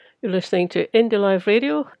You're listening to Indie Live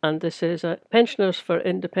Radio, and this is a Pensioners for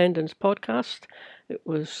Independence podcast. It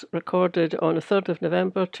was recorded on the 3rd of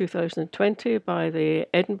November 2020 by the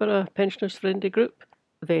Edinburgh Pensioners for Indie group.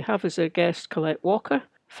 They have as their guest Colette Walker,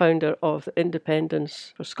 founder of the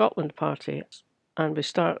Independence for Scotland Party. And we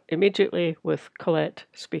start immediately with Colette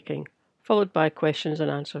speaking, followed by questions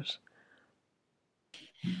and answers.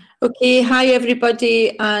 Okay, hi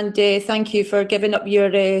everybody, and thank you for giving up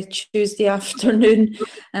your Tuesday afternoon.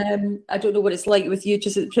 I don't know what it's like with you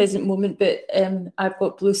just at the present moment, but I've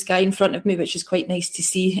got blue sky in front of me, which is quite nice to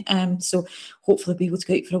see. So hopefully I'll be able to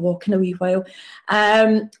go out for a walk in a wee while.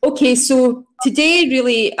 Okay, so today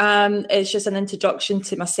really is just an introduction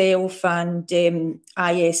to myself and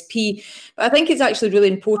ISP. But I think it's actually really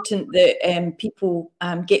important that people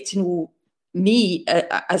get to know me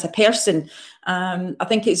as a person. I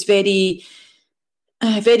think it's very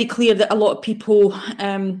clear that a lot of people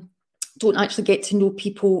don't actually get to know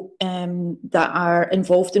people that are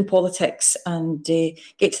involved in politics and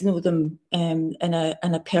get to know them in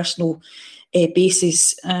a personal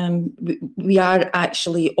basis. We are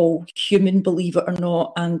actually all human, believe it or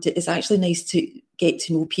not, and it's actually nice to get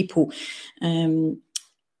to know people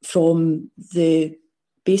from the,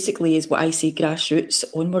 basically is what I say, grassroots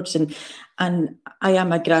onwards. And I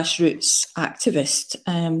am a grassroots activist,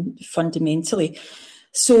 fundamentally.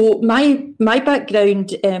 So my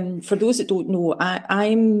background, for those that don't know,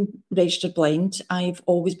 I'm registered blind. I've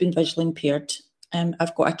always been visually impaired.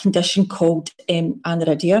 I've got a condition called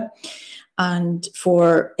aniridia. And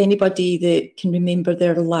for anybody that can remember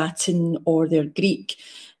their Latin or their Greek,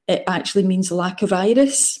 it actually means lack of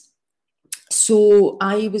iris. So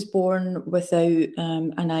I was born without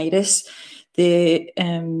an iris.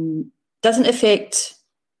 Doesn't affect,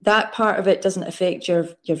 that part of it doesn't affect your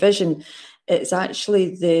vision. It's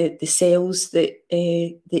actually the cells that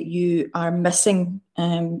you are missing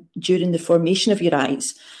during the formation of your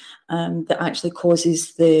eyes that actually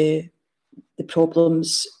causes the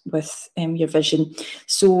problems with your vision.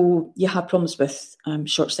 So you have problems with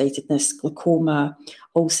short-sightedness, glaucoma,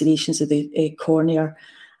 ulcerations of the cornea,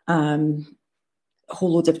 a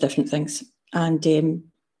whole load of different things. And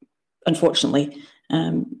unfortunately,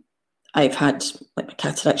 I've had my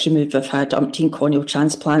cataracts removed. I've had umpteen corneal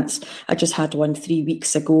transplants. I just had one 3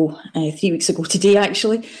 weeks ago. 3 weeks ago today,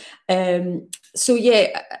 actually. So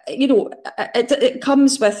yeah, it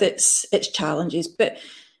comes with its challenges. But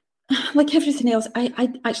like everything else,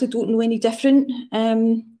 I actually don't know any different.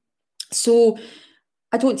 So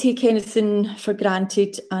I don't take anything for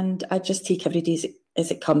granted, and I just take every day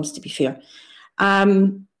as it comes. To be fair,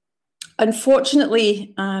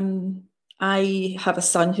 unfortunately. I have a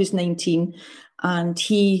son who's 19 and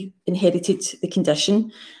he inherited the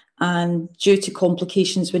condition, and due to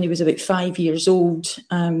complications when he was about 5 years old,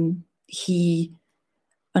 he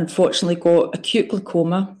unfortunately got acute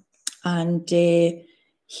glaucoma, and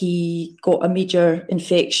he got a major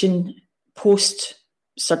infection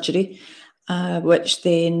post-surgery, which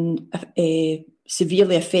then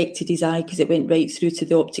severely affected his eye because it went right through to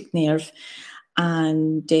the optic nerve,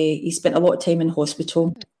 and he spent a lot of time in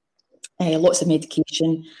hospital. Lots of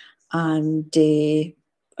medication, and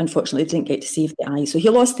unfortunately didn't get to save the eye. So he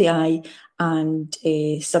lost the eye, and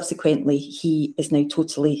subsequently he is now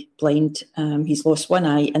totally blind. He's lost one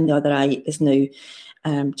eye, and the other eye is now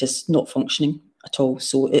just not functioning at all.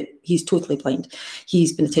 So he's totally blind.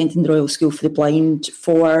 He's been attending the Royal School for the Blind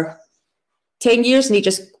for 10 years, and he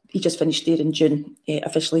just finished there in June,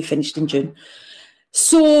 officially finished in June.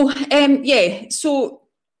 So, so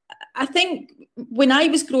I think when I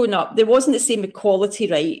was growing up, there wasn't the same equality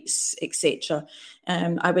rights, etc.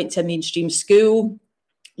 I went to a mainstream school.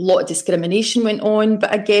 A lot of discrimination went on,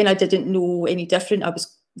 but again, I didn't know any different. I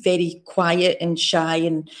was very quiet and shy,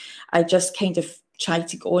 and I just kind of tried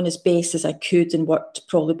to go on as best as I could and worked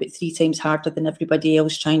probably about 3 times harder than everybody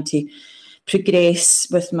else trying to progress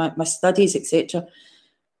with my studies, etc.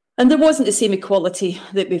 And there wasn't the same equality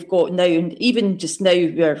that we've got now, and even just now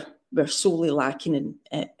we're solely lacking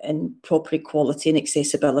in proper equality and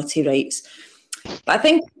accessibility rights. But I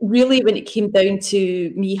think really when it came down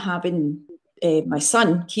to me having my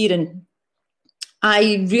son, Kieran,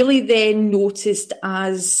 I really then noticed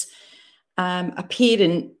as a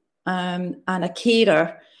parent and a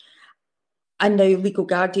carer, and now legal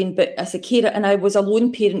guardian, but as a carer, and I was a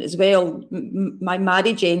lone parent as well. My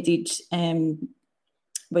marriage ended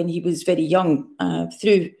when he was very young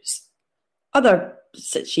through other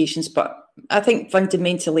situations, but I think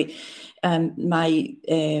fundamentally, my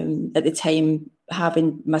at the time,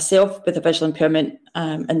 having myself with a visual impairment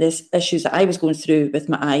and the issues that I was going through with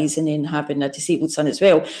my eyes, and then having a disabled son as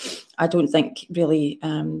well, I don't think really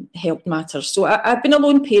helped matters. So I've been a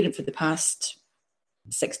lone parent for the past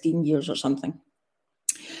 16 years or something.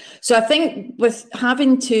 So I think with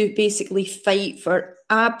having to basically fight for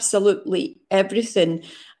absolutely everything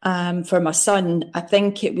for my son, I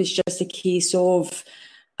think it was just a case of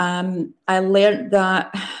I learned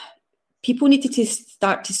that people needed to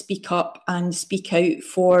start to speak up and speak out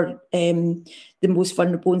for the most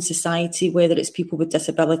vulnerable in society, whether it's people with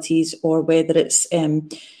disabilities or whether it's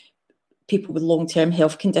people with long-term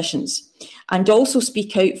health conditions, and also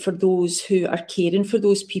speak out for those who are caring for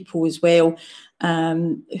those people as well,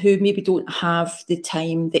 who maybe don't have the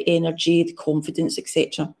time, the energy, the confidence,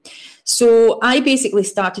 etc. So I basically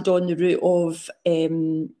started on the route of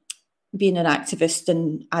being an activist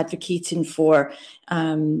and advocating for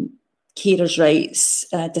carers' rights,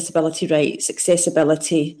 disability rights,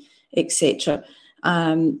 accessibility, etc.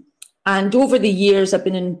 And over the years, I've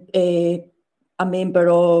been a member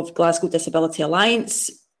of Glasgow Disability Alliance,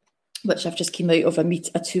 which I've just came out of a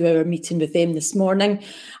 2-hour meeting with them this morning,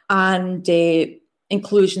 and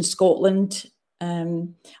Inclusion Scotland.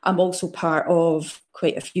 I'm also part of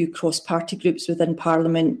quite a few cross-party groups within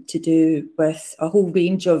Parliament to do with a whole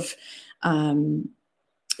range of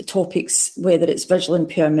topics, whether it's visual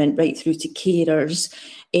impairment right through to carers,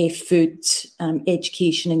 food,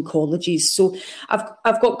 education and colleges. So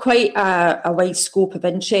I've got quite a wide scope of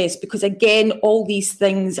interest, because again, all these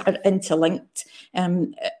things are interlinked.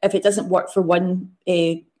 If it doesn't work for one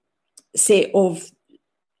set of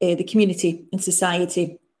the community and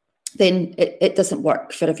society, then it doesn't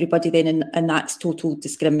work for everybody then, and that's total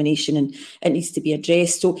discrimination, and it needs to be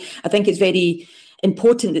addressed. So I think it's very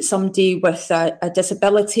important that somebody with a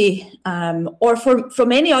disability, or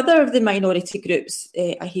from any other of the minority groups,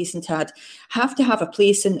 I hasten to add, have to have a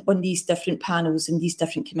place on these different panels and these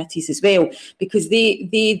different committees as well, because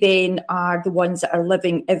they then are the ones that are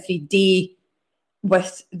living every day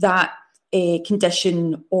with that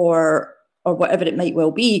condition or whatever it might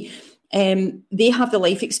well be. They have the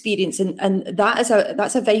life experience, and that's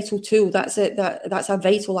a vital tool. That's a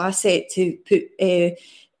vital asset to put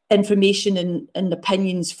information and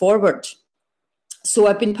opinions forward. So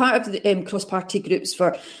I've been part of the cross-party groups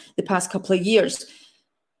for the past couple of years.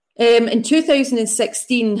 In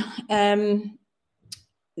 2016,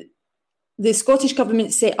 the Scottish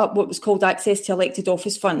Government set up what was called Access to Elected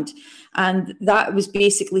Office Fund, and that was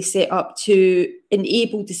basically set up to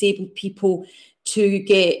enable disabled people to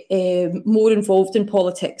get more involved in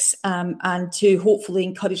politics, and to hopefully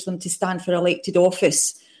encourage them to stand for elected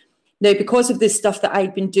office. Now, because of the stuff that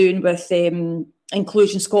I've been doing with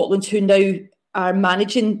Inclusion Scotland, who now are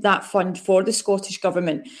managing that fund for the Scottish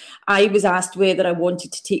Government, I was asked whether I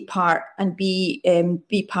wanted to take part and be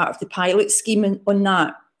part of the pilot scheme on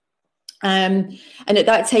that. And at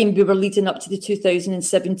that time, we were leading up to the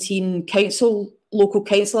 2017 local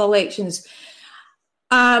council elections.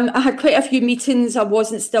 I had quite a few meetings. I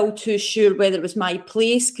wasn't still too sure whether it was my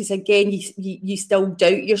place, because again, you still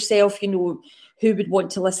doubt yourself, who would want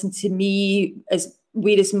to listen to me,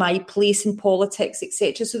 where is my place in politics,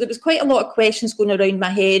 etc. So there was quite a lot of questions going around my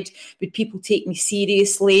head. Would people take me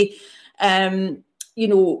seriously? Would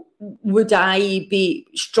I be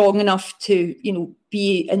strong enough to,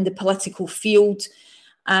 be in the political field?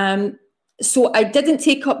 So I didn't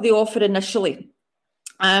take up the offer initially.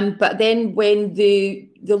 But then when the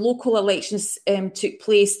local elections took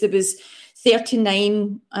place, there was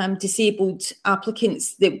 39 disabled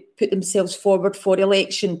applicants that put themselves forward for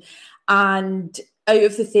election. And out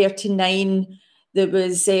of the 39, there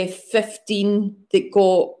was 15 that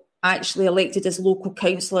got actually elected as local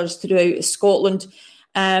councillors throughout Scotland.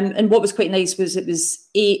 And what was quite nice was it was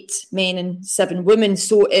 8 men and 7 women.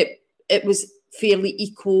 So it was fairly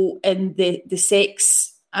equal in the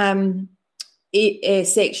sex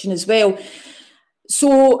section as well.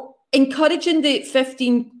 So encouraging the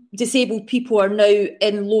 15 disabled people are now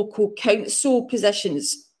in local council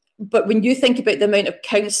positions. But when you think about the amount of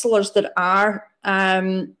councillors that are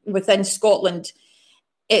within Scotland,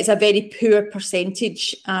 it's a very poor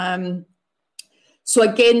percentage. So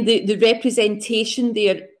again, the representation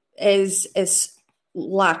there is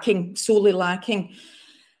lacking, sorely lacking.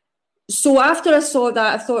 So after I saw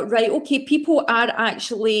that, I thought, right, okay, people are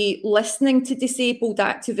actually listening to disabled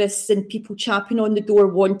activists and people chapping on the door,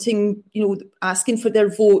 wanting, asking for their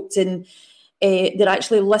vote, and they're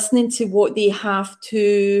actually listening to what they have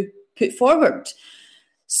to put forward.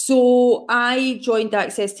 So I joined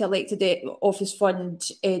Access to Elected Office Fund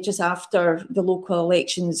just after the local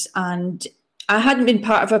elections, and I hadn't been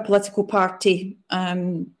part of a political party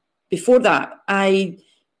before that. I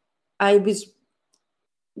was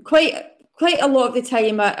quite a lot of the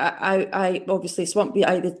time. I obviously swamped me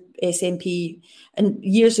out of the SNP, and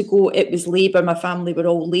years ago it was Labour. My family were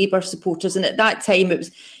all Labour supporters, and at that time it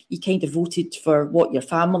was you kind of voted for what your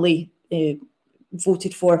family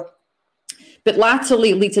voted for. But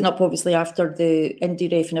latterly, leading up obviously after the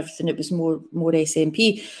IndyRef and everything, it was more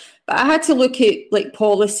SNP. But I had to look at like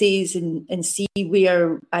policies and see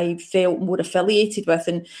where I felt more affiliated with,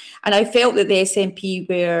 and I felt that the SNP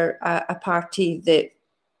were a party that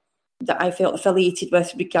I felt affiliated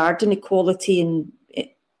with regarding equality and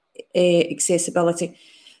accessibility.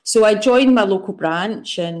 So I joined my local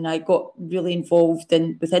branch, and I got really involved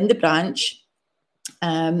within the branch.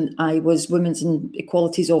 I was Women's and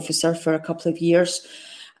Equalities Officer for a couple of years.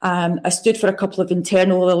 I stood for a couple of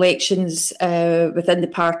internal elections within the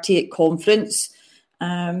party at conference.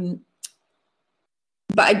 But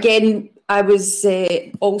again, I was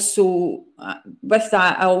also, with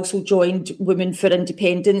that, I also joined Women for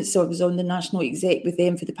Independence. So I was on the national exec with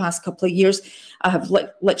them for the past couple of years. I have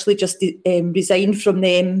literally just resigned from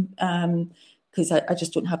them because I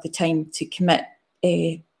just don't have the time to commit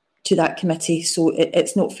to that committee. So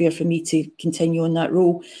it's not fair for me to continue on that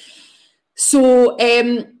role. So,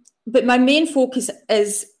 but my main focus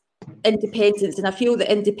is independence, and I feel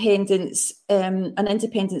that independence, an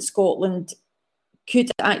independent Scotland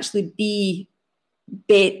could actually be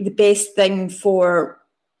the best thing for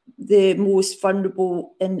the most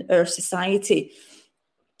vulnerable in our society.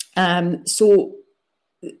 So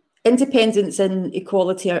independence and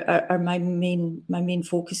equality are my main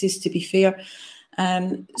focuses, to be fair.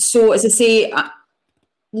 So as I say,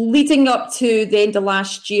 leading up to the end of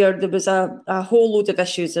last year, there was a whole load of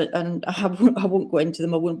issues, and I won't go into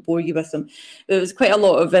them, I won't bore you with them. There was quite a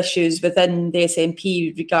lot of issues within the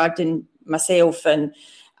SNP regarding myself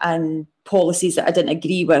and policies that I didn't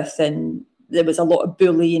agree with, and there was a lot of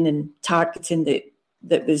bullying and targeting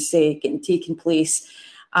that was getting taken place,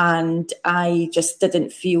 and I just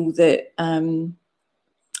didn't feel that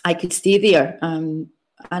I could stay there, and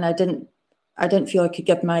I didn't feel I could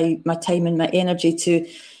give my time and my energy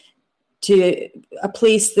to a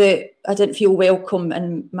place that I didn't feel welcome,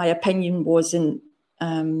 and my opinion wasn't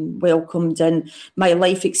welcomed, and my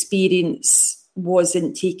life experience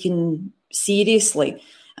wasn't taken seriously,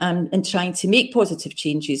 in trying to make positive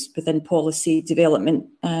changes within policy development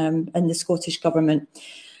in the Scottish Government.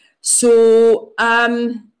 So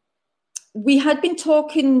we had been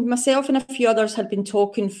talking, myself and a few others had been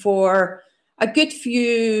talking for a good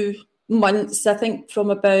few months, I think from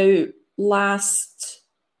about last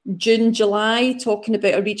June, July, talking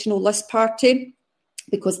about a regional list party,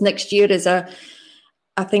 because next year is I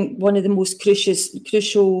think one of the most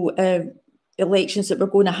crucial elections that we're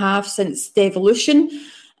going to have since devolution.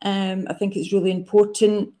 I think it's really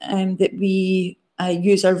important that we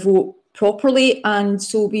use our vote properly, and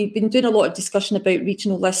so we've been doing a lot of discussion about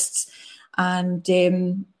regional lists, and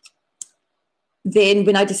then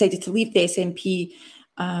when I decided to leave the SNP,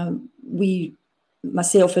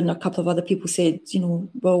 myself and a couple of other people said,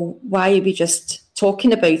 well, why are we just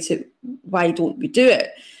talking about it? Why don't we do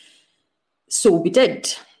it? So we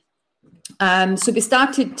did. So we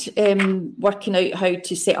started working out how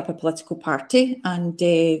to set up a political party, and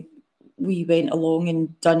we went along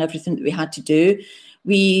and done everything that we had to do.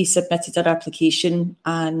 We submitted our application,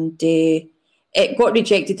 and it got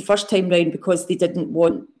rejected the first time round because they didn't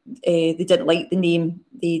like the name.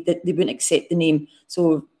 They wouldn't accept the name.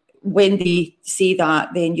 So when they say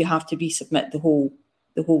that, then you have to resubmit the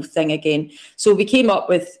whole thing again. So we came up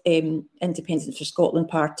with Independence for Scotland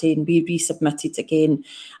Party, and we resubmitted again,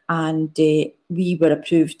 and we were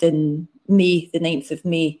approved in May, the 9th of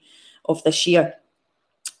May of this year.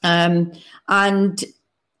 And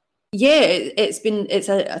yeah, it's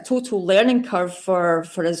a total learning curve for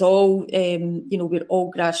us all. We're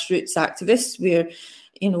all grassroots activists.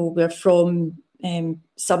 We're from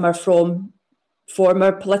some are from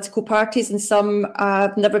former political parties, and some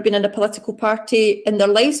have never been in a political party in their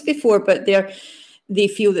lives before, but they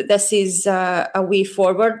feel that this is a way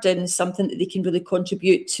forward and something that they can really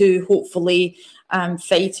contribute to, hopefully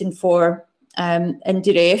fighting for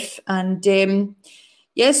IndyRef. And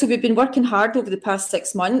so we've been working hard over the past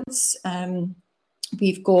 6 months.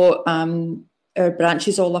 We've got our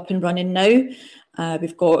branches all up and running now.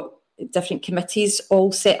 We've got different committees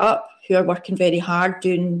all set up who are working very hard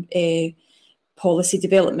doing policy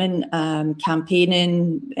development,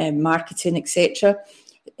 campaigning, marketing, etc.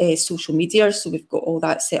 social media, so we've got all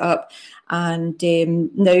that set up. And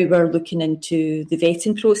now we're looking into the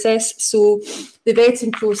vetting process. So the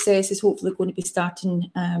vetting process is hopefully going to be starting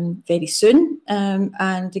very soon.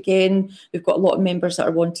 And again, we've got a lot of members that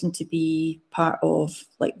are wanting to be part of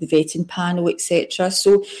like the vetting panel, etc.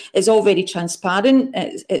 So it's all very transparent.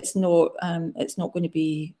 It's not going to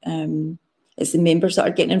be. It's the members that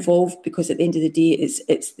are getting involved, because at the end of the day,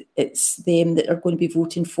 it's them that are going to be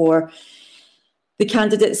voting for the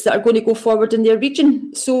candidates that are going to go forward in their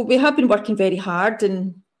region. So we have been working very hard,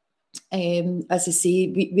 and as I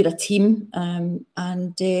say, we're a team,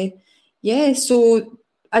 so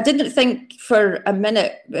I didn't think for a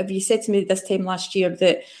minute, if you said to me this time last year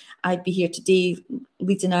that I'd be here today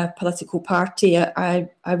leading a political party, I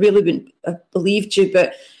really wouldn't have believed you,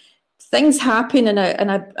 but things happen, and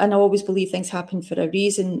I always believe things happen for a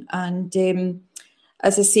reason. And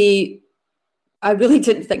as I say, I really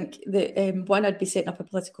didn't think that, one, I'd be setting up a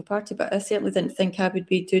political party, but I certainly didn't think I would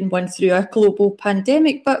be doing one through a global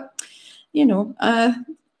pandemic. But, we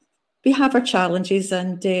have our challenges,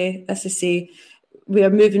 and as I say, we are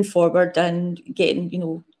moving forward and getting,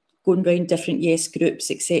 going around different yes groups,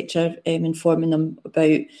 etc., informing them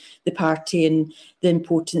about the party and the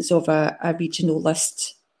importance of a regional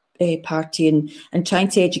list party, and trying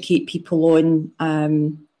to educate people on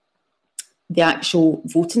the actual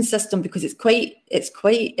voting system, because it's quite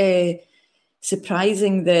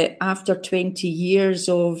surprising that after 20 years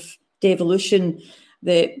of devolution,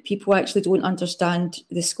 that people actually don't understand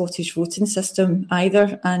the Scottish voting system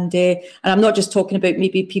either. And I'm not just talking about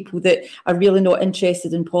maybe people that are really not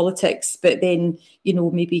interested in politics, but then,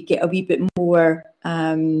 maybe get a wee bit more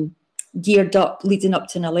geared up leading up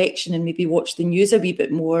to an election, and maybe watch the news a wee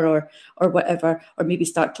bit more, or whatever, or maybe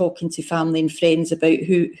start talking to family and friends about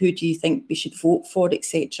who do you think we should vote for,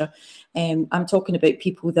 etc. I'm talking about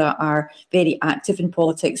people that are very active in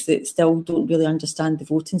politics that still don't really understand the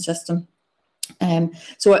voting system.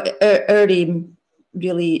 So our aim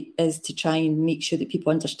really is to try and make sure that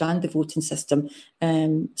people understand the voting system,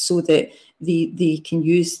 so that they can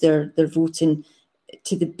use their voting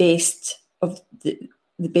to the best of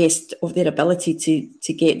their ability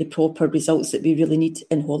to get the proper results that we really need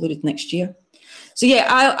in Holyrood next year. So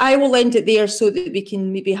I will end it there so that we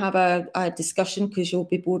can maybe have a discussion, because you'll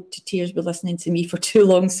be bored to tears with listening to me for too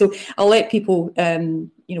long. So I'll let people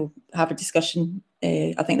have a discussion.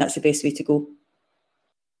 I think that's the best way to go.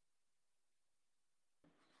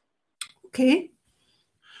 Okay.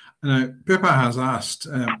 Now, Pippa has asked,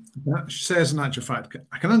 she says, in actual fact,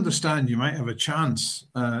 I can understand you might have a chance.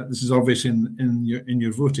 This is obvious in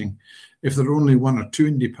your voting, if there are only one or two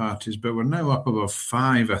indie parties, but we're now up above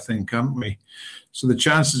 5, I think, aren't we? So the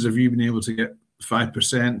chances of you being able to get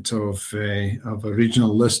 5% of a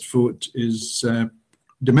regional list vote is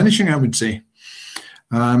diminishing, I would say.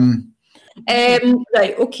 Right.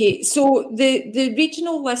 Okay. So the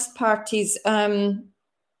regional list parties.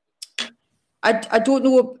 I don't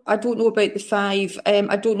know about the 5.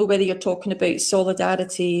 I don't know whether you're talking about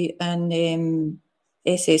Solidarity and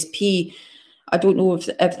SSP. I don't know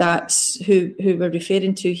if that's who we're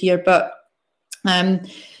referring to here, but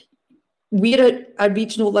we're a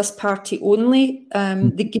regional list party only.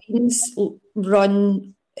 The Greens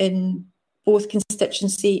run in both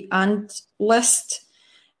constituency and list.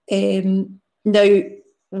 Now,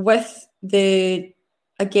 with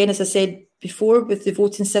again, as I said before, with the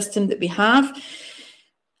voting system that we have,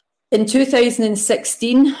 in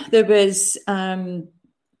 2016 there was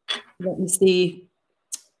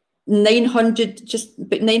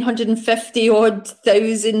 950 odd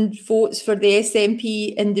thousand votes for the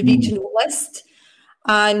SNP in the regional list,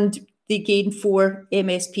 and they gained 4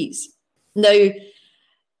 MSPs. Now,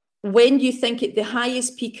 when you think at the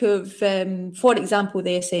highest peak of, for example,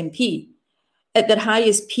 the SNP, at their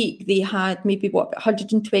highest peak, they had maybe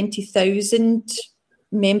 120,000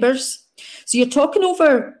 members. So you're talking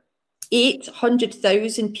over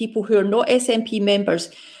 800,000 people who are not SNP members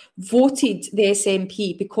voted the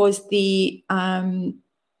SNP because they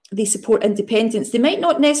support independence. They might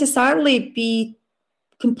not necessarily be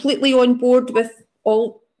completely on board with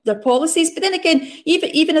all their policies, but then again,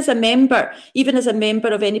 even as a member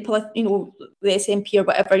of any, the SNP or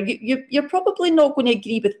whatever, you're probably not going to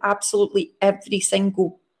agree with absolutely every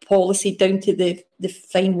single policy down to the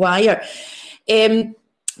fine wire.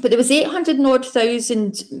 But there was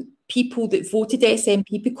 800,000 people that voted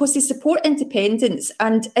SNP because they support independence,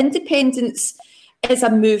 and independence is a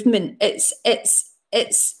movement. It's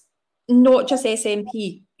not just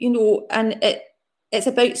SNP, and it's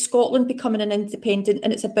about Scotland becoming an independent,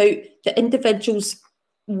 and it's about the individuals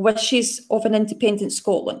wishes of an independent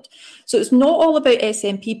Scotland. So it's not all about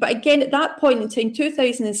SNP. But again, at that point in time,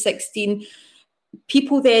 2016,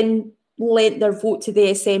 people then lent their vote to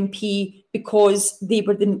the SNP because they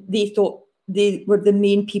thought they were the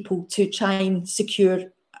main people to try and secure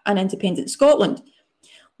an independent Scotland.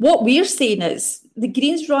 What we're saying is the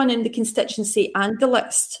Greens run in the constituency and the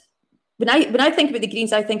list. When I think about the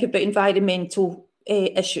Greens, I think about environmental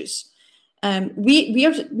issues.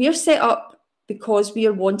 We're set up because we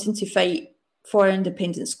are wanting to fight for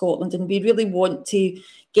independent Scotland, and we really want to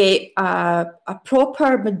get a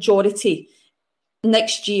proper majority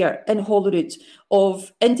next year in Holyrood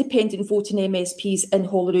of independent voting MSPs in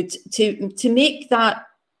Holyrood to make that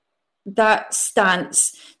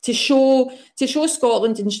stance, to show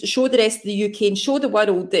Scotland and show the rest of the UK and show the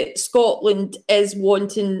world that Scotland is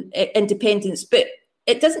wanting independence. But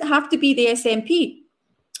it doesn't have to be the SNP.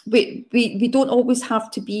 We don't always have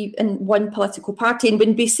to be in one political party. And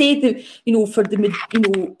when we say the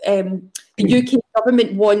UK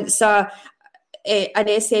government wants an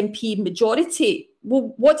SNP majority,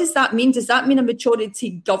 well, what does that mean? Does that mean a majority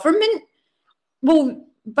government? Well,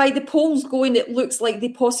 by the polls going, it looks like they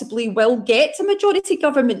possibly will get a majority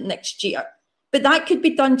government next year. But that could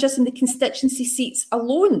be done just in the constituency seats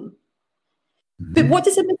alone. Mm-hmm. But what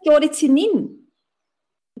does a majority mean?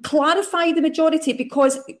 Clarify the majority,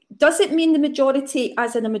 because does it mean the majority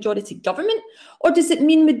as in a majority government, or does it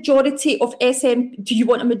mean majority of do you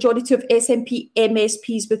want a majority of SNP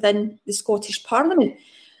MSPs within the Scottish Parliament?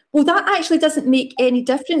 Well, that actually doesn't make any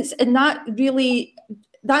difference, and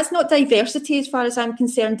that's not diversity as far as I'm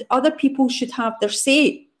concerned. Other people should have their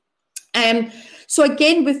say. So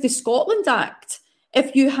again, with the Scotland Act,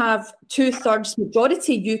 if you have 2/3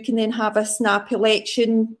 majority, you can then have a snap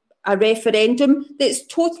election, a referendum that's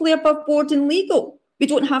totally above board and legal. We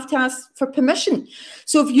don't have to ask for permission.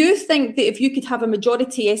 So if you think that if you could have a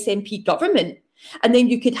majority SNP government and then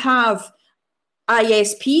you could have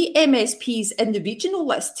ISP MSPs in the regional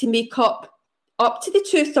list to make up to the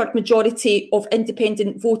 2/3 majority of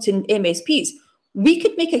independent voting MSPs, we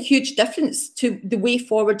could make a huge difference to the way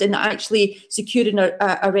forward in actually securing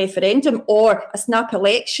a referendum or a snap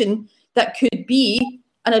election that could be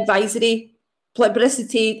an advisory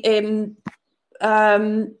plurality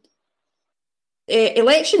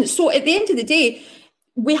election. So at the end of the day,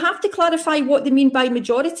 we have to clarify what they mean by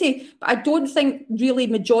majority. But I don't think really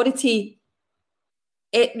majority,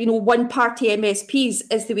 one party MSPs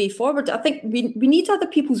is the way forward. I think we need other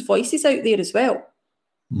people's voices out there as well.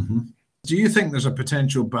 Mm-hmm. Do you think there's a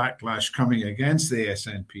potential backlash coming against the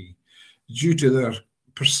SNP due to their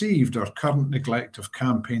perceived or current neglect of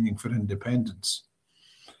campaigning for independence?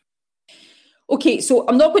 Okay, so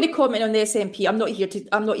I'm not going to comment on the SNP. I'm not here to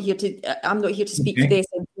speak to the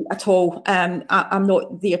SNP at all. I'm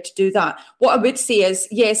not there to do that. What I would say is,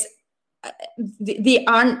 yes, they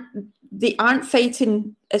aren't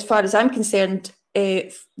fighting, as far as I'm concerned.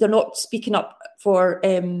 They're not speaking up for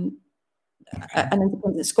an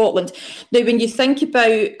independent Scotland. Now, when you think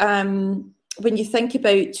about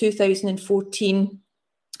 2014,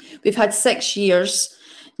 we've had 6 years.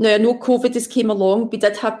 Now, I know COVID has came along. We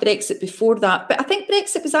did have Brexit before that, but I think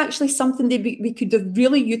Brexit was actually something that we could have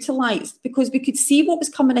really utilised, because we could see what was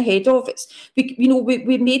coming ahead of us.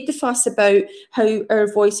 We made the fuss about how our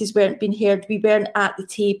voices weren't being heard. We weren't at the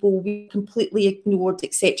table. We completely ignored,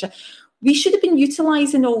 etc. We should have been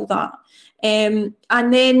utilising all that. And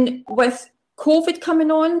then with COVID coming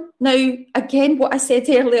on, now, again, what I said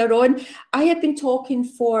earlier on, I had been talking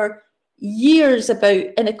for years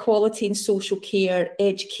about inequality in social care,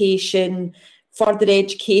 education, further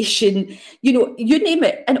education, you name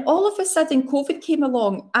it. And all of a sudden, COVID came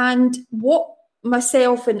along, and what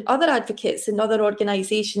myself and other advocates and other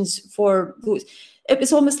organisations for those, it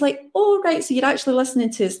was almost like, oh, right, so you're actually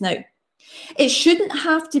listening to us now. It shouldn't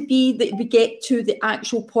have to be that we get to the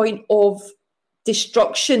actual point of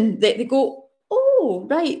destruction that they go, oh,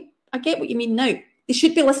 right, I get what you mean now. They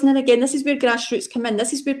should be listening again. This is where grassroots come in.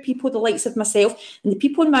 This is where people, the likes of myself and the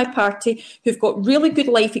people in my party who've got really good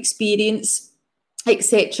life experience,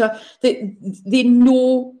 etc., that they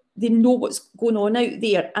know what's going on out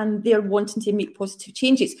there, and they're wanting to make positive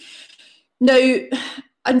changes. Now,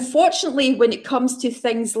 unfortunately, when it comes to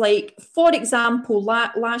things like, for example,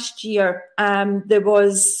 last year, there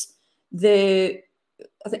was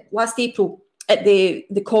last April at the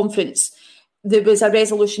conference, there was a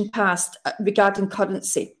resolution passed regarding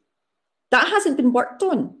currency. That hasn't been worked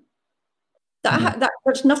on.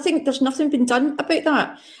 There's nothing been done about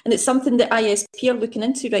that, and it's something that ISP are looking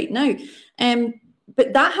into right now.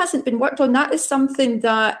 but that hasn't been worked on. That is something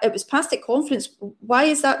that it was passed at conference. Why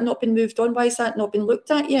has that not been moved on? Why has that not been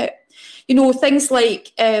looked at yet? Things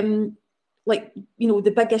like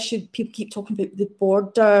the big issue, people keep talking about the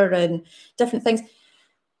border and different things.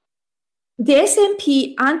 The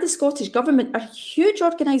SNP and the Scottish Government are huge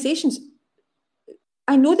organisations.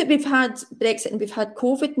 I know that we've had Brexit and we've had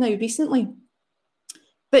COVID now recently,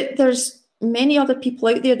 but there's many other people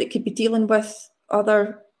out there that could be dealing with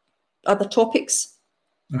other topics.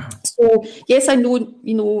 Uh-huh. So yes, I know,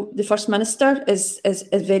 the First Minister is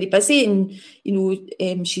very busy,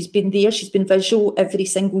 and she's been there, she's been visual every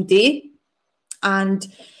single day, and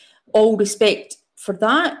all respect for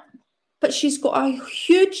that. But she's got a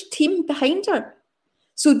huge team behind her.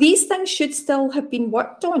 So these things should still have been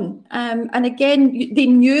worked on. And again, they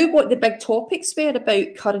knew what the big topics were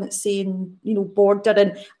about currency and,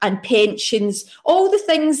 border and pensions, all the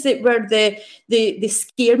things that were the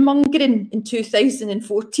scaremongering in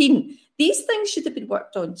 2014. These things should have been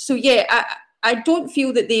worked on. So yeah, I don't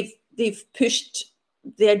feel that they've pushed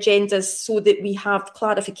the agendas so that we have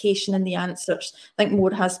clarification in the answers. I think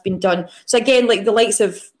more has been done. So again, like the likes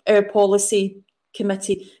of our policy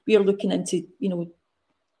committee, we are looking into,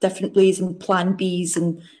 different ways and plan Bs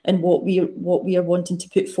and what we are wanting to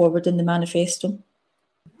put forward in the manifesto.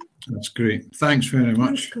 That's great. Thanks very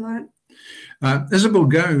much. Isabel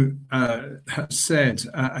Gow has said,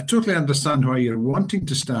 I totally understand why you're wanting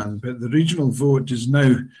to stand, but the regional vote is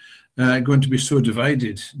now going to be so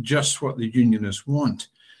divided, just what the unionists want.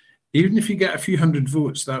 Even if you get a few hundred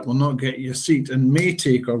votes, that will not get you a seat and may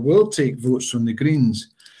take or will take votes from the Greens.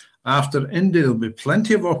 After India, there'll be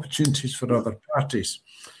plenty of opportunities for other parties.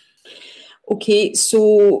 Okay,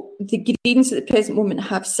 so the Greens at the present moment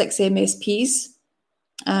have 6 MSPs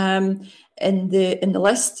in the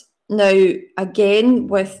list. Now, again,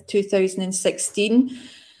 with 2016,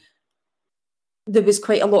 there was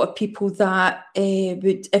quite a lot of people that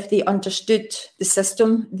would, if they understood the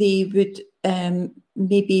system, they would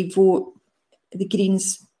maybe vote the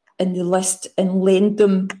Greens in the list and lend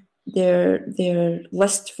them their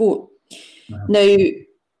list vote. Uh-huh. Now,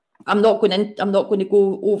 I'm not going to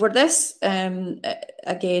go over this.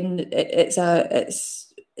 Again,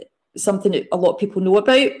 it's something that a lot of people know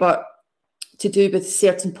about, but to do with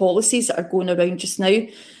certain policies that are going around just now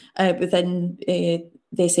within the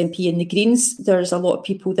SNP and the Greens, there's a lot of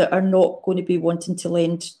people that are not going to be wanting to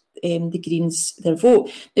lend the Greens their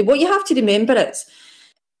vote. Now, what you have to remember is,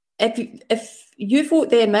 if you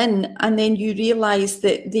vote them in and then you realise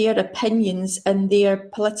that their opinions and their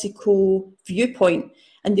political viewpoint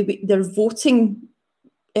and their voting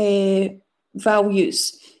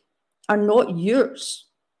values are not yours,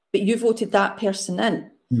 but you voted that person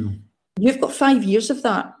in. Mm. You've got 5 years of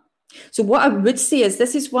that. So what I would say is,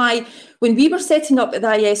 this is why when we were setting up at the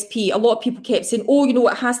ISP, a lot of people kept saying,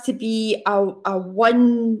 it has to be a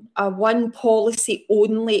one policy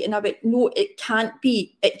only. And I went, no, it can't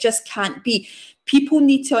be. It just can't be. People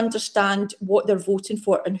need to understand what they're voting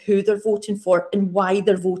for and who they're voting for and why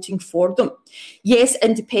they're voting for them. Yes,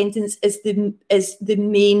 independence is the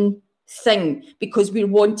main thing, because we're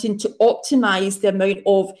wanting to optimise the amount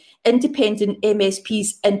of independent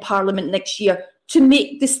MSPs in Parliament next year to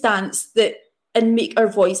make the stance and make our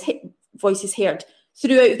voices heard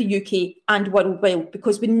throughout the UK and worldwide,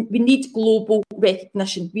 because we need global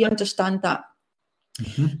recognition. We understand that.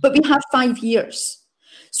 Mm-hmm. But we have 5 years.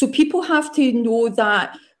 So people have to know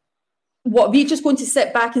that what we're just going to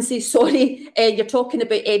sit back and say, sorry, you're talking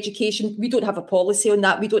about education. We don't have a policy on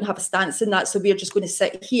that. We don't have a stance on that. So we're just going to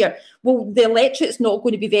sit here. Well, the electorate's not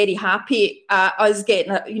going to be very happy at us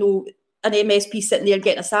getting an MSP sitting there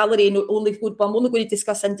getting a salary and I'm only going to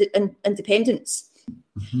discuss independence.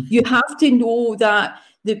 Mm-hmm. You have to know that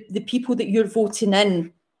the people that you're voting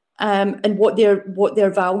in and what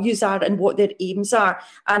their values are and what their aims are.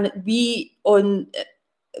 And we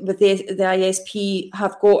with the ISP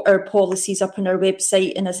have got our policies up on our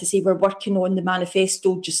website, and as I say, we're working on the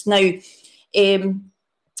manifesto just now,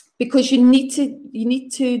 because you need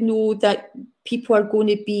to know that people are going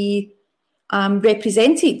to be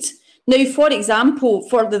represented. Now, for example,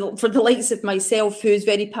 for the likes of myself, who's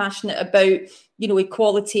very passionate about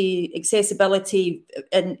equality, accessibility,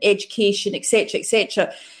 and education, etc.,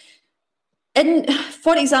 etc.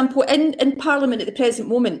 For example, in Parliament at the present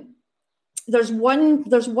moment, there's one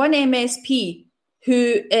MSP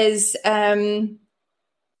who's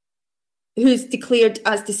declared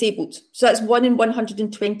as disabled. So that's 1 in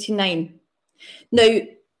 129. Now,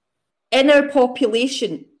 in our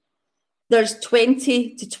population, there's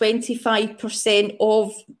 20 to 25%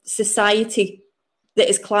 of society that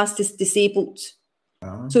is classed as disabled.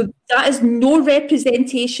 So that is no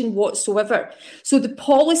representation whatsoever. So the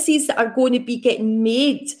policies that are going to be getting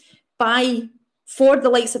made for the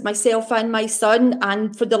likes of myself and my son,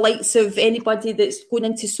 and for the likes of anybody that's going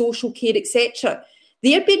into social care, etc.,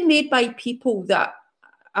 they're being made by people that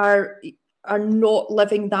are not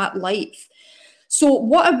living that life. So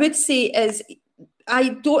what I would say is, I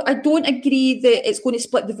don't agree that it's going to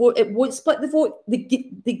split the vote. It won't split the vote.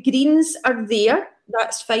 The Greens are there.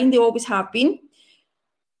 That's fine. They always have been.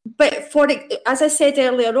 But as I said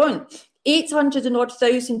earlier on,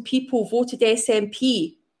 800,000 people voted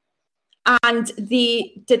SNP, and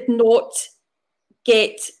they did not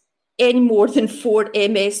get any more than 4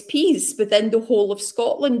 MSPs within the whole of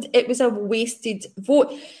Scotland. It was a wasted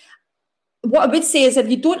vote. What I would say is, if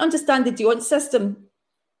you don't understand the DEONT system,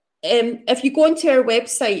 if you go onto our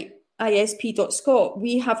website, isp.scot,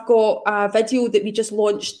 we have got a video that we just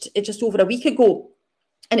launched just over a week ago,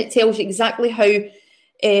 and it tells you exactly how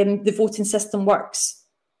the voting system works.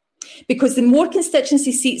 Because the more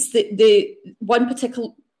constituency seats that the one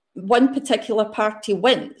particular party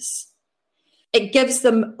wins, it gives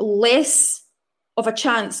them less of a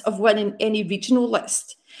chance of winning any regional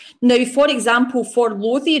list. Now, for example, for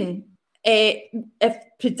Lothian, if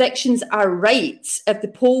predictions are right, if the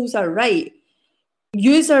polls are right,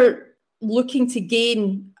 yous are looking to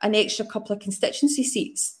gain an extra couple of constituency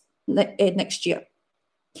seats next year.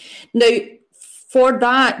 Now, for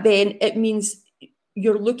that, then, it means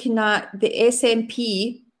you're looking at the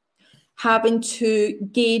SNP having to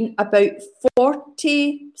gain about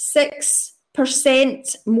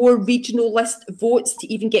 46% more regional list votes to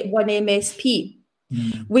even get 1 MSP.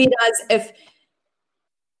 Whereas if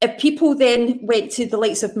people then went to the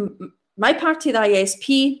likes of my party, the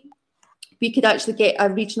ISP, we could actually get a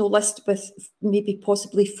regional list with maybe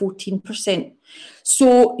possibly 14%.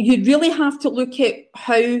 So you really have to look at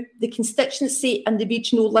how the constituency and the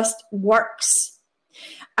regional list works.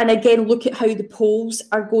 And again, look at how the polls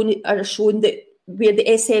are showing that where the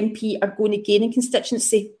SNP are going to gain in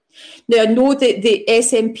constituency. Now, I know that the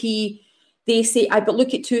SNP, they say, but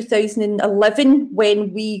look at 2011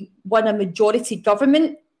 when we won a majority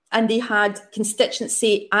government and they had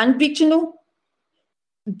constituency and regional.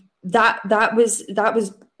 That was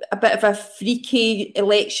a bit of a freaky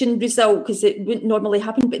election result because it wouldn't normally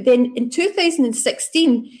happen. But then in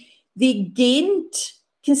 2016, they gained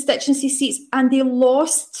constituency seats and they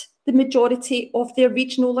lost the majority of their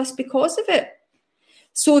regional list because of it.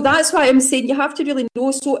 So that's why I'm saying you have to really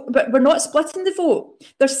know. So, but we're not splitting the vote.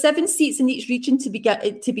 There's 7 seats in each region to be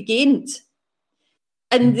gained,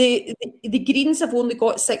 and the Greens have only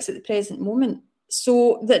got 6 at the present moment.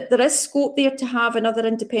 So that there is scope there to have another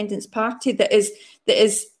independence party that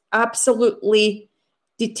is absolutely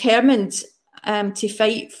determined to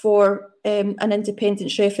fight for an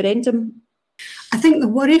independence referendum. I think the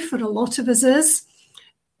worry for a lot of us is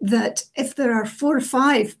that if there are 4 or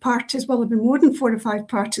 5 parties, well, there have been more than 4 or 5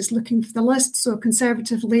 parties looking for the list, so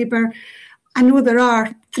Conservative, Labour, I know there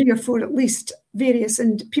are 3 or 4 at least various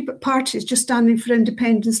parties just standing for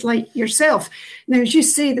independence like yourself. Now, as you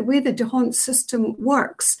say, the way the DEONT system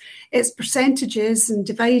works, it's percentages and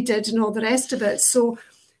divided and all the rest of it. So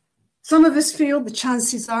some of us feel the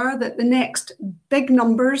chances are that the next big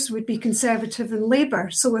numbers would be Conservative and Labour.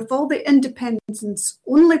 So if all the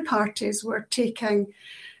independence-only parties were taking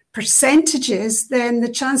percentages, then the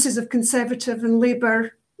chances of Conservative and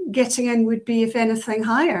Labour getting in would be, if anything,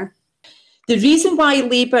 higher. The reason why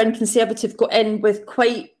Labour and Conservative got in with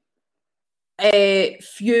quite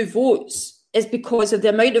few votes is because of the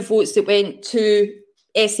amount of votes that went to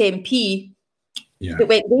SNP that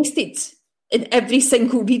went wasted in every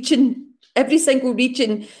single region. Every single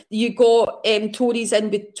region, you got Tories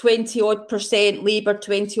in with 20-odd%, Labour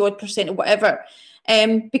 20-odd% or whatever.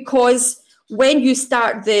 Because when you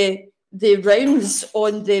start the rounds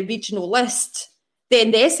on the regional list,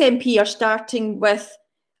 then the SNP are starting with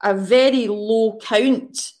a very low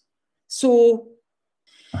count. So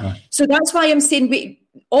that's why I'm saying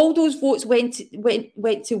all those votes went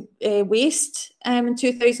to waste in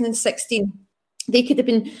 2016. They could have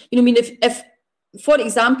been, if for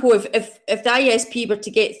example, if the ISP were to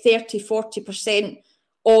get 30-40%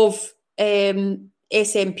 of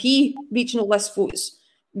SNP regional list votes,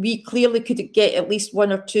 we clearly could get at least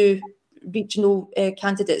 1 or 2 regional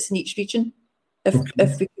candidates in each region if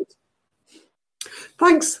we could.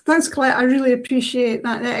 Thanks, Colette. I really appreciate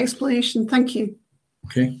that explanation. Thank you.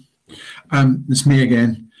 Okay. It's me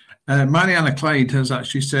again. Mariana Clyde has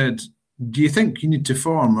actually said, do you think you need to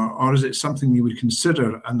form, or is it something you would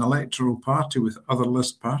consider an electoral party with other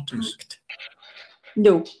list parties?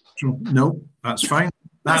 No. No, that's fine.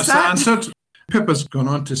 That's answered. Pippa's gone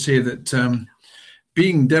on to say that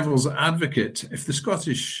being devil's advocate, if the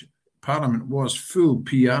Scottish Parliament was full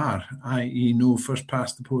PR, i.e. no first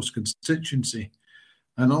past the post constituency,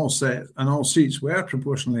 and all seats were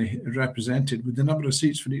proportionally represented, would the number of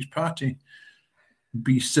seats for each party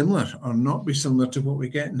be similar or not be similar to what we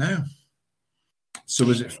get now? So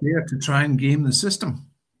is it fair to try and game the system?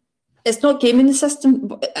 It's not gaming the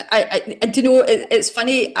system. I do know. It's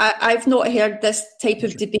funny. I've not heard this type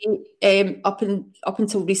of debate up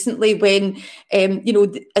until recently. When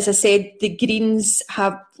as I said, the Greens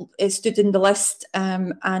have stood in the list,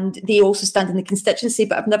 and they also stand in the constituency.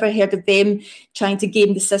 But I've never heard of them trying to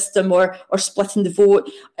game the system or splitting the vote,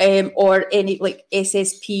 or any like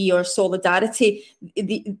SSP or Solidarity.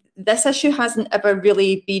 This issue hasn't ever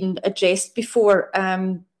really been addressed before.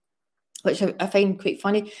 Which I find quite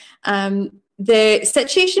funny. The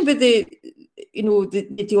situation with the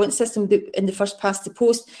Deont system in the first past the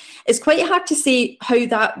post is quite hard to say how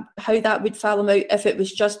that would fall out if it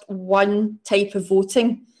was just one type of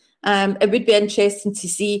voting. It would be interesting to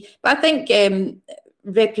see, but I think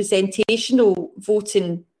representational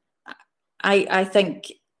voting, I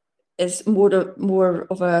think, is more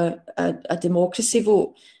of a democracy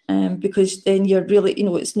vote, because then you're really,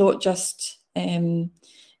 it's not just.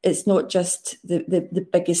 It's not just the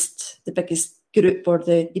biggest group or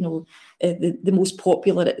the most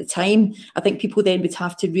popular at the time. I think people then would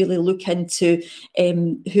have to really look into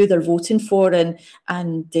who they're voting for and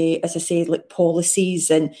as I say, like policies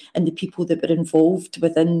and the people that were involved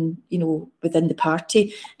within the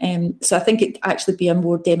party. So I think it'd actually be a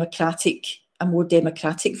more democratic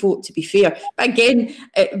vote, to be fair. But again,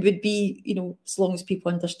 it would be as long as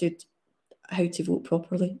people understood how to vote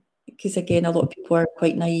properly. Because again, a lot of people are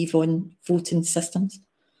quite naive on voting systems.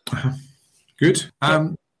 Good.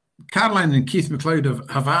 Caroline and Keith MacLeod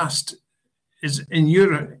have asked: is in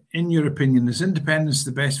your opinion, is independence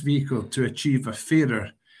the best vehicle to achieve a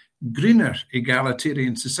fairer, greener,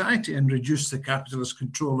 egalitarian society and reduce the capitalist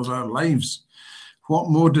control of our lives? What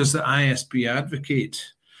more does the ISB advocate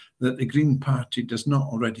that the Green Party does not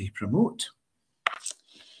already promote?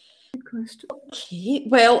 Okay.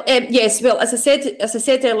 Well, yes. Well, as I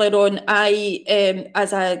said earlier on, I,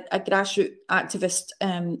 as a grassroots activist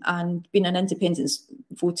and being an independence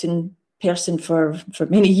voting person for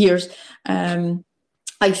many years,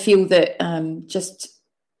 I feel that just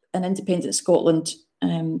an independent Scotland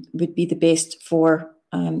would be the best for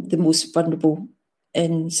the most vulnerable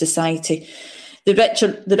in society. The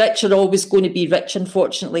rich are always going to be rich.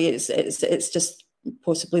 Unfortunately, it's just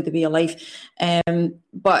possibly the way of life.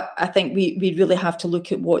 But I think we really have to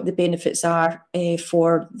look at what the benefits are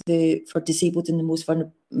for disabled and the most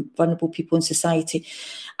vulnerable people in society.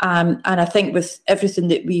 And I think with everything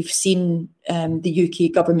that we've seen the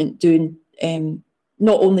UK government doing,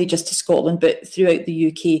 not only just to Scotland but throughout the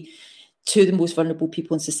UK, to the most vulnerable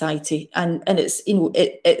people in society, and it's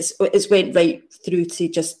it's went right through to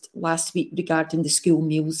just last week regarding the school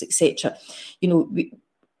meals, etc.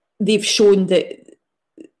 They've shown that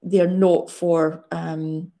they're not for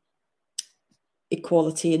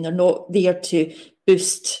equality, and they're not there to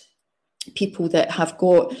boost people that have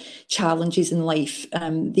got challenges in life.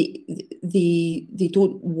 They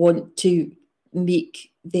don't want to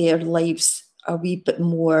make their lives a wee bit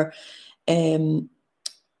more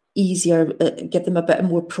easier, give them a bit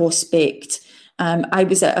more prospect. I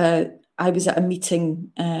was at a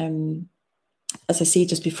meeting. As I say,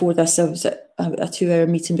 just before this, I was at a 2-hour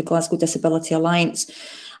meeting with Glasgow Disability Alliance,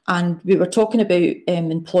 and we were talking about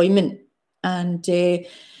employment. And,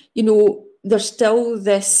 there's still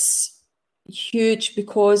this huge,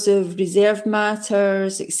 because of reserve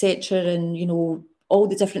matters, etc., and, all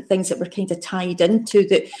the different things that we're kind of tied into,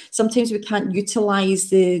 that sometimes we can't utilise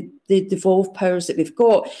the devolved powers that we've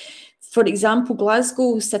got. For example,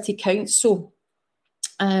 Glasgow City Council,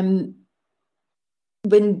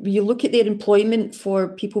 when you look at their employment for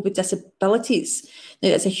people with disabilities, now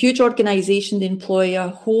it's a huge organisation, they employ a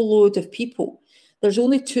whole load of people. There's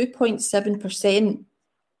only 2.7%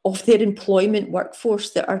 of their employment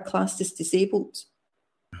workforce that are classed as disabled.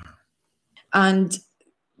 And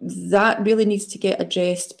that really needs to get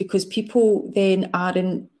addressed, because people then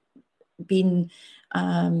aren't being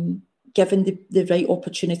given the right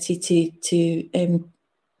opportunity to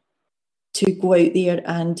go out there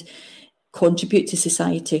and contribute to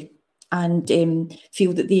society and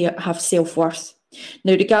feel that they have self-worth.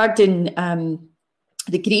 Now, regarding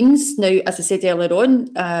the Greens, now, as I said earlier on,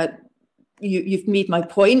 you've made my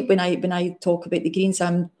point. When I talk about the Greens,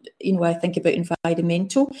 I think about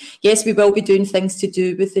environmental. Yes, we will be doing things to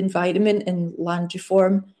do with the environment and land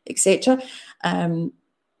reform, etc.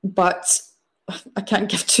 But I can't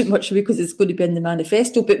give too much away because it's going to be in the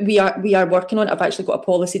manifesto, but we are working on it. I've actually got a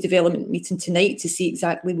policy development meeting tonight to see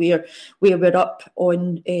exactly where we're up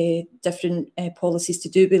on different policies to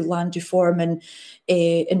do with land reform and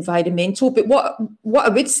environmental. But what I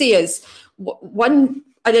would say is, one,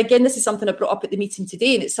 and again, this is something I brought up at the meeting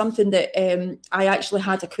today, and it's something that I actually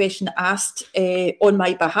had a question asked on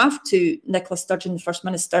my behalf to Nicola Sturgeon, the First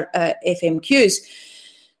Minister at FMQs,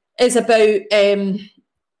 is about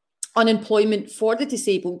unemployment for the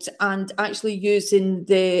disabled, and actually using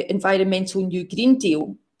the Environmental New Green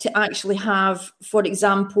Deal to actually have, for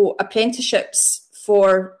example, apprenticeships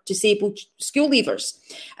for disabled school leavers,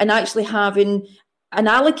 and actually having an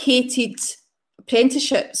allocated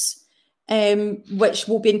apprenticeships which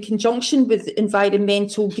will be in conjunction with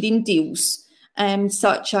environmental green deals,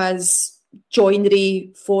 such as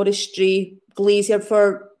joinery, forestry, glazier,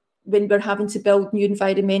 for when we're having to build new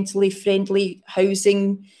environmentally friendly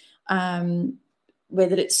housing,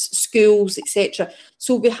 whether it's schools, etc.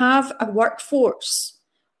 So we have a workforce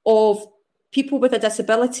of people with a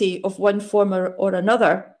disability of one form or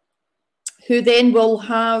another, who then will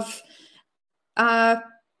have a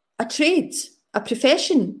trade, a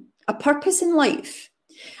profession, a purpose in life.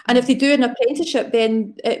 And if they do an apprenticeship,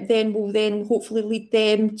 then it will hopefully lead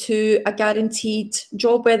them to a guaranteed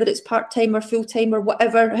job, whether it's part-time or full-time or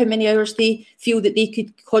whatever, how many hours they feel that they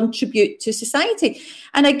could contribute to society.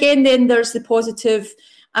 And again, then there's the positive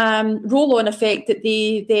roll-on effect that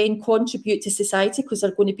they then contribute to society because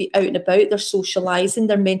they're going to be out and about, they're socialising,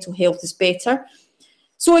 their mental health is better.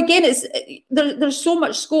 So again, there's so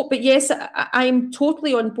much scope, but yes, I'm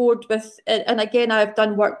totally on board with, and again, I've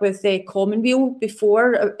done work with Commonweal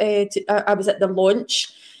before. I was at the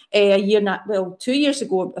launch 2 years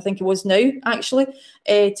ago, I think it was now, actually,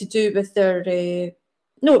 to do with their,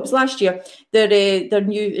 no, it was last year, their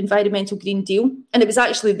new Environmental Green Deal. And it was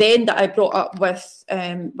actually then that I brought up with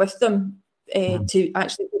them to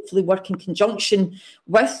actually hopefully work in conjunction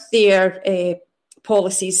with their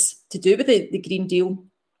policies to do with the Green Deal,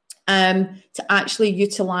 to actually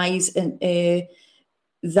utilise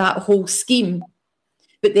that whole scheme,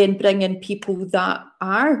 but then bring in people that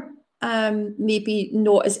are maybe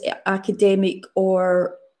not as academic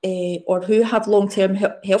or who have long-term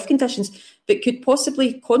health conditions, but could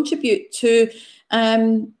possibly contribute to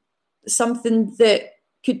something that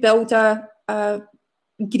could build a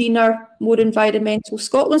greener, more environmental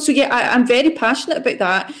Scotland. So yeah, I'm very passionate about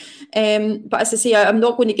that. But as I say, I'm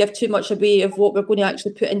not going to give too much away of what we're going to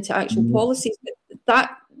actually put into actual policies. But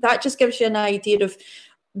that just gives you an idea of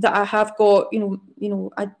that I have got.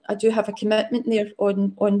 I do have a commitment there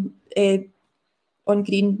on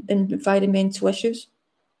green and environmental issues.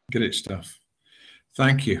 Great stuff.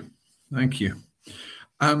 Thank you.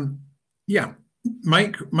 Yeah.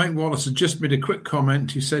 Mike Wallace has just made a quick comment.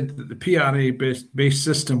 He said that the PRA-based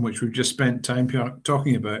system, which we've just spent time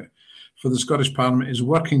talking about for the Scottish Parliament, is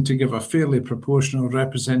working to give a fairly proportional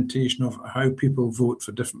representation of how people vote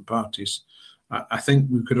for different parties. I think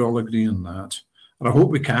we could all agree on that, and I hope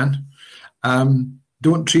we can.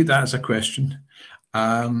 Don't treat that as a question.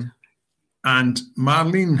 And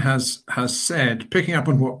Marlene has said, picking up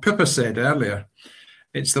on what Pippa said earlier,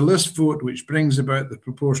 it's the list vote which brings about the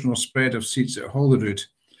proportional spread of seats at Holyrood.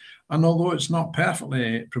 And although it's not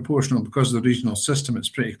perfectly proportional because of the regional system, it's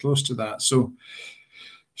pretty close to that. So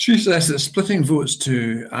she says that splitting votes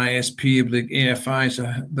to ISP, AFIs,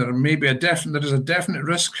 there is a definite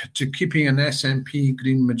risk to keeping an SNP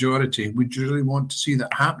Green majority. Would you really want to see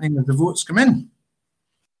that happening as the votes come in?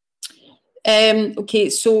 Okay,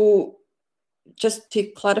 so just to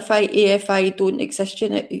clarify, AFI don't exist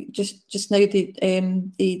yet. Just now they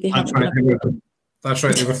That's right. That's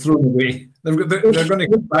right. They were thrown away. They're going to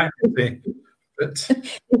come back today. But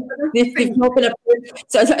they've not been approved.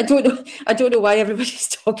 So I don't know why everybody's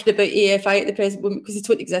talking about AFI at the present moment, because they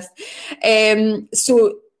don't exist.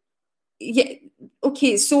 So yeah,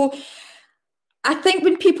 okay. So I think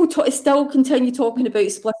when people still continue talking about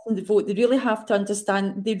splitting the vote, they really have to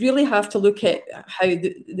understand, they really have to look at how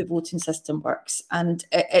the voting system works. And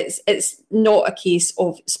it's not a case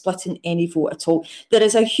of splitting any vote at all. There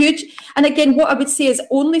is a huge, and again, what I would say is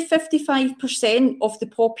only 55% of the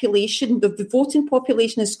population, the voting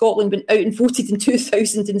population in Scotland went out and voted in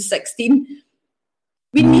 2016.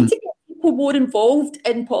 We need to get people more involved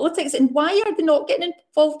in politics. And why are they not getting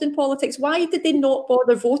involved in politics? Why did they not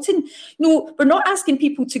bother voting? No, we're not asking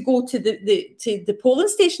people to go to the polling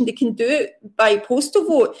station. They can do it by postal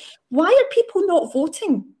vote. Why are people not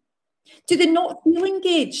voting? Do they not feel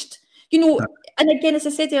engaged? And again, as I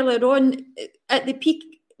said earlier on, at the peak,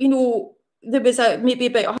 there was maybe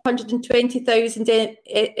about 120,000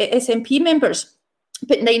 SNP members.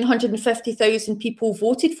 but 950,000 people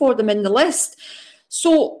voted for them in the list.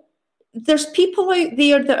 So there's people out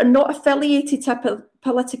there that are not affiliated to a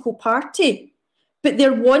political party, but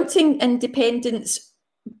they're wanting independence.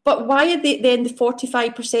 But why are they then the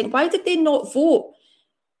 45%? Why did they not vote?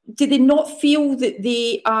 Do they not feel that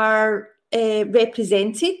they are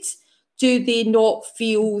represented? Do they not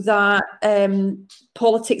feel that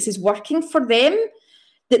politics is working for them,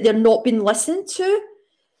 that they're not being listened to?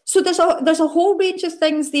 So there's a whole range of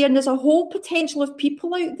things there, and there's a whole potential of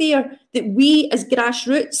people out there that we as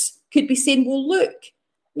grassroots could be saying, well, look,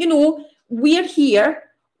 you know, we're here,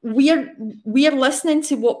 we're listening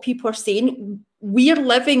to what people are saying, we're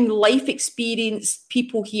living life experience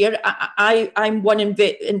people here. I'm one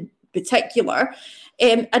in particular,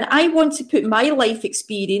 and I want to put my life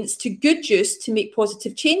experience to good use to make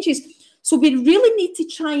positive changes. So we really need to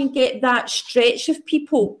try and get that stretch of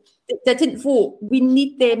people that didn't vote. We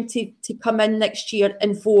need them to come in next year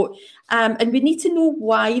and vote, and we need to know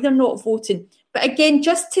why they're not voting. But again,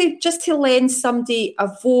 just to lend somebody a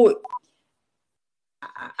vote,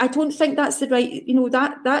 I don't think that's the right. You know,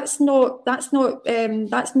 that's not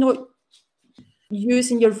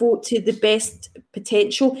using your vote to the best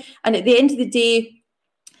potential. And at the end of the day,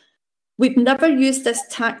 we've never used this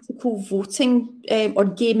tactical voting or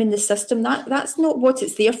gaming the system. That's not what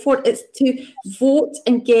it's there for. It's to vote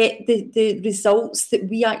and get the results that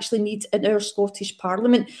we actually need in our Scottish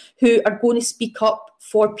Parliament, who are going to speak up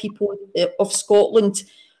for people of Scotland,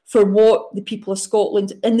 for what the people of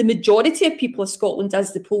Scotland, and the majority of people of Scotland,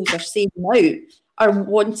 as the polls are saying now, are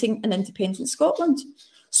wanting an independent Scotland.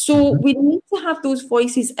 So we need to have those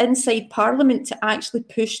voices inside Parliament to actually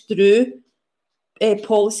push through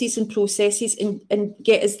policies and processes and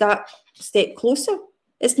get us that step closer.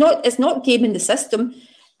 It's not gaming the system.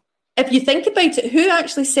 If you think about it, who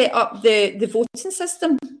actually set up the voting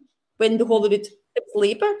system when the Holyrood? It was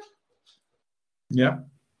Labour. Yeah.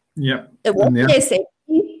 It wasn't SNP.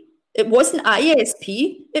 It wasn't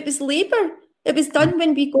ISP. It was Labour. It was done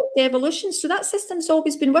when we got devolution. So that system's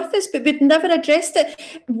always been with us, but we've never addressed it.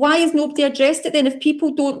 Why has nobody addressed it then? If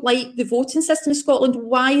people don't like the voting system in Scotland,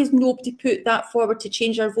 why has nobody put that forward to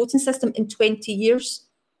change our voting system in 20 years?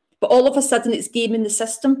 But all of a sudden it's gaming the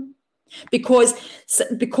system. Because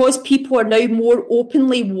people are now more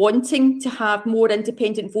openly wanting to have more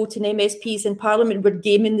independent voting MSPs in Parliament, we're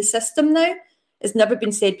gaming the system now. It's never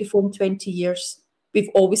been said before in 20 years. We've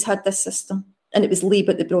always had this system, and it was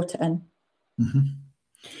Labour that brought it in. Mm-hmm.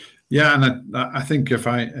 Yeah, and I think if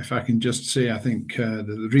I can just say, I think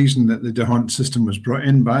the reason that the d'Hondt system was brought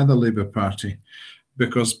in by the Labour Party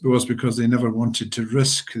because they never wanted to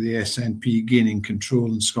risk the SNP gaining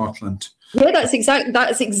control in Scotland. Yeah, that's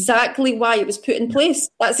exactly why it was put in place.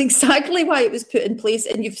 That's exactly why it was put in place,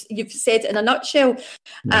 and you've said it in a nutshell.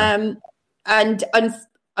 Yeah. And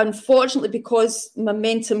unfortunately, because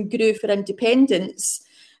momentum grew for independence,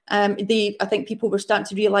 I think people were starting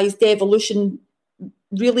to realise devolution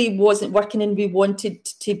really wasn't working and we wanted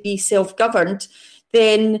to be self-governed.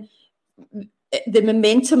 Then the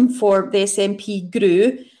momentum for the SNP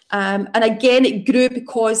grew. And again, it grew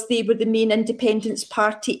because they were the main independence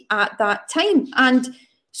party at that time. And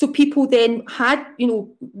so people then had,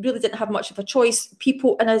 really didn't have much of a choice.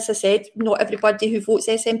 People, and as I said, not everybody who votes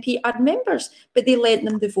SNP are members, but they lent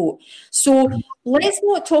them the vote. So let's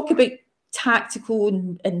not talk about tactical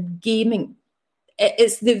and gaming.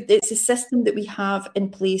 It's the system that we have in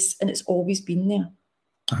place, and it's always been there.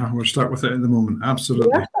 We're stuck with it at the moment. Absolutely.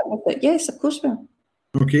 We're stuck with it. Yes, of course we are.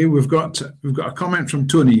 Okay, we've got a comment from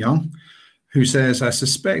Tony Young, who says, I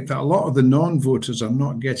suspect that a lot of the non-voters are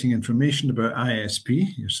not getting information about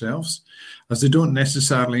ISP, yourselves, as they don't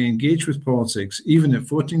necessarily engage with politics, even at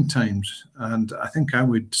voting times. And I think I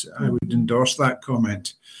would endorse that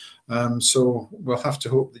comment. So we'll have to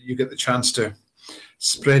hope that you get the chance to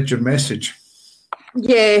spread your message.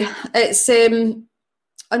 Yeah, it's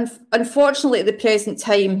unfortunately at the present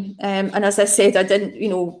time, and as I said, I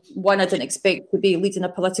didn't expect to be leading a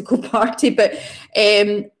political party, but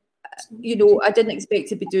I didn't expect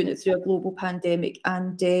to be doing it through a global pandemic.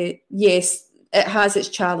 And yes, it has its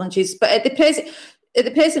challenges, but at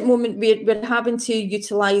the present moment, we're having to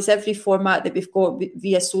utilise every format that we've got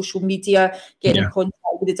via social media, getting in contact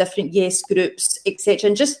with the different yes groups, etc.,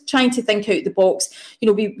 and just trying to think out the box.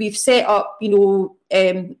 We've set up,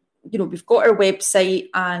 we've got our website,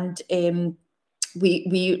 and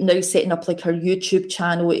we now setting up like our YouTube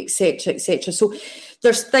channel, etc., etc. So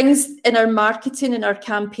there's things in our marketing and our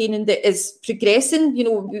campaigning that is progressing.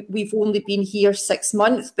 We've only been here 6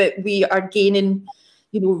 months, but we are gaining,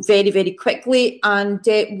 very, very quickly. And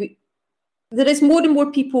there is more and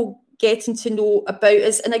more people getting to know about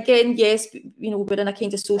us. And again, yes, we're in a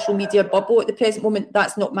kind of social media bubble at the present moment.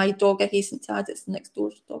 That's not my dog, I hasten to add, it's the next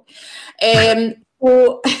door's dog.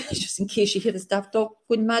 So just in case you hear the staff dog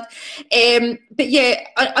going mad. But yeah,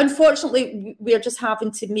 unfortunately, we're just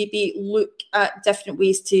having to maybe look at different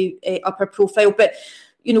ways to up our profile. But,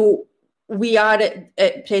 we are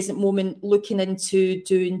at present moment looking into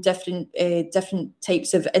doing different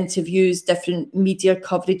types of interviews, different media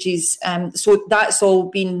coverages. So that's all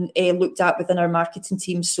been looked at within our marketing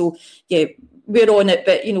team. So yeah, we're on it,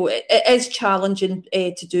 but it is challenging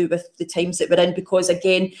to do with the times that we're in, because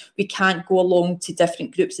again, we can't go along to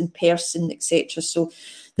different groups in person, etc. So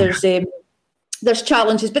there's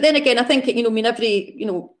challenges. But then again, I think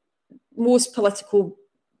most political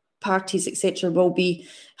parties, etc., will be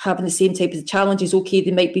having the same type of challenges. Okay,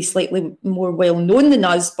 they might be slightly more well known than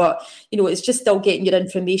us, but it's just still getting your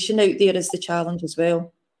information out there is the challenge as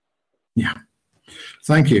well. Yeah,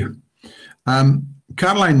 thank you.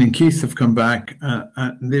 Caroline and Keith have come back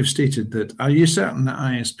and they've stated that, are you certain that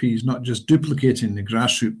ISP is not just duplicating the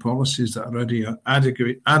grassroots policies that are already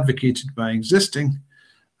advocated by existing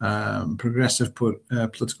progressive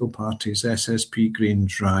political parties, SSP,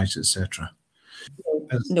 Greens, Rise, etc.?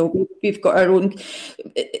 No, we've got our own.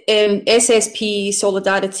 SSP,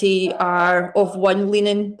 Solidarity are of one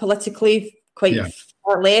leaning politically, quite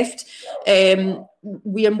far left.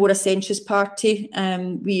 We are more a centrist party.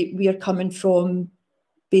 We are coming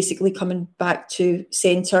back to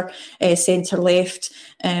centre left,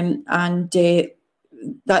 and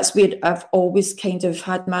that's where I've always kind of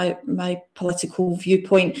had my political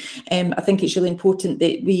viewpoint. I think it's really important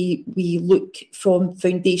that we look from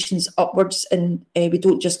foundations upwards, and we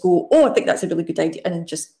don't just go, I think that's a really good idea, and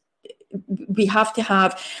just, we have to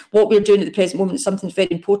have what we're doing at the present moment. Something very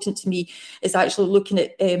important to me is actually looking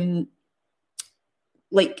at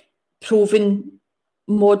like proven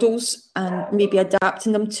models and maybe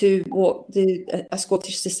adapting them to what a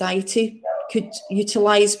Scottish society could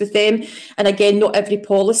utilise with them. And again, not every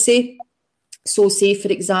policy. So say, for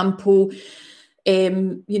example,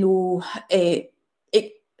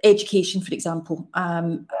 education, for example.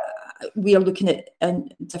 We are looking at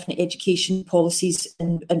different education policies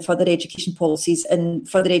and further education policies. And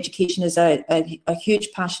further education is a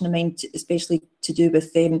huge passion of mine, especially to do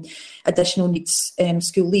with additional needs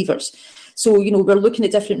school leavers. So, we're looking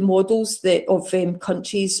at different models of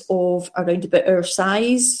countries of around about our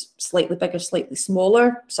size, slightly bigger, slightly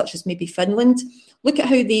smaller, such as maybe Finland. Look at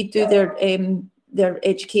how they do their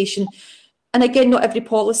education. And again, not every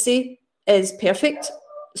policy is perfect.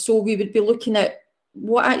 So we would be looking at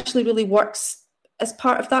what actually really works as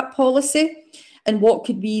part of that policy and what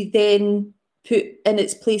could we then put in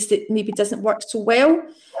its place that maybe doesn't work so well.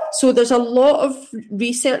 So there's a lot of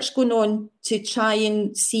research going on to try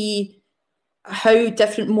and see how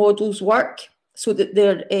different models work so that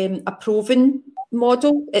they're a proven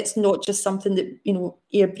model. It's not just something that,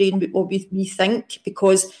 Airbrain or we think,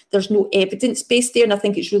 because there's no evidence base there. And I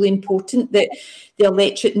think it's really important that the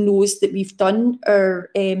electorate knows that we've done our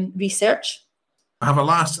research. I have a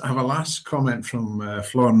last comment from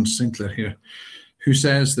Florence Sinclair here, who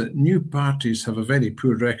says that new parties have a very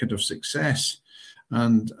poor record of success.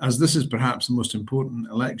 And as this is perhaps the most important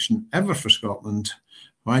election ever for Scotland,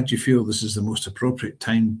 why do you feel this is the most appropriate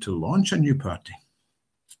time to launch a new party?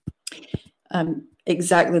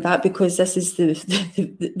 Exactly that, because this is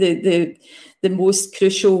the most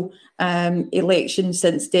crucial election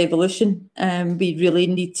since devolution. We really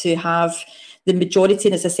need to have the majority,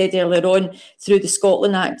 and as I said earlier on, through the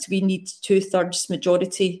Scotland Act, we need 2/3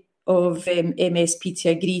 majority of MSP to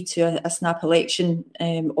agree to a snap election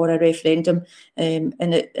or a referendum in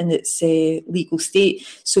its legal state.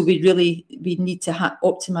 So we need to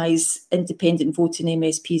optimise independent voting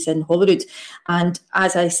MSPs in Holyrood. And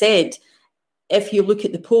as I said, if you look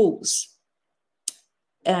at the polls,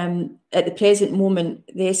 at the present moment,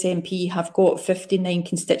 the SNP have got 59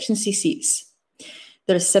 constituency seats.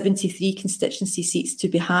 There are 73 constituency seats to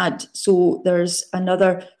be had. So there's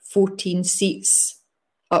another 14 seats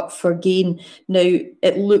up for gain. Now,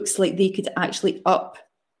 it looks like they could actually up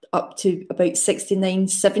to about 69,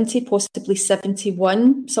 70, possibly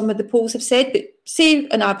 71, some of the polls have said, but say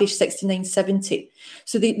an average 69, 70.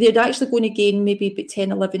 So they're actually going to gain maybe about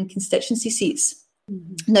 10, 11 constituency seats.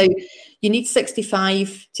 Mm-hmm. Now, you need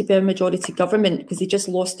 65 to be a majority government, because they just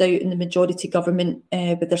lost out in the majority government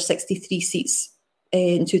with their 63 seats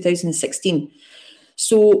in 2016.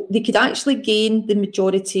 So they could actually gain the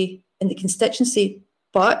majority in the constituency,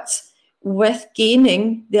 but with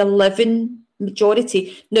gaining the 11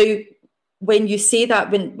 majority. Now, when you say that,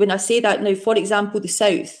 when I say that now, for example, the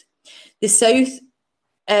South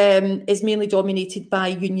is mainly dominated by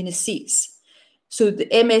unionist seats. So the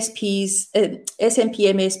MSPs, SNP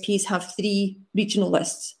MSPs have 3 regional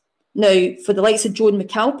lists. Now, for the likes of Joan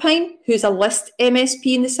McAlpine, who's a list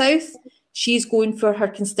MSP in the South, she's going for her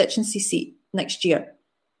constituency seat next year.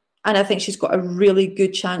 And I think she's got a really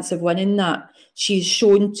good chance of winning that. She's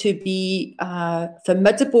shown to be a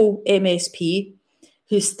formidable MSP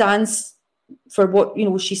who stands for what,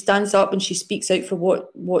 she stands up and she speaks out for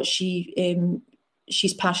what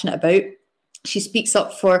she's passionate about. She speaks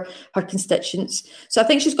up for her constituents. So I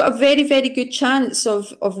think she's got a very, very good chance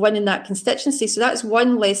of winning that constituency. So that's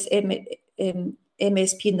one less MSP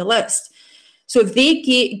in the list. So if they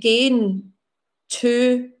gain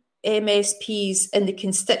 2 MSPs in the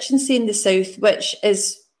constituency in the South, which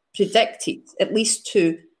is predicted, at least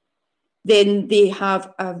 2, then they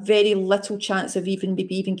have a very little chance of even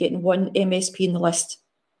getting 1 MSP in the list,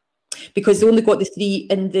 because they only got the 3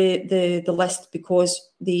 in the list because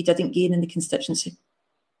they didn't gain in the constituency.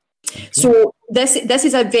 So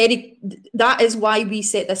that is why we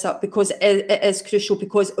set this up, because it is crucial,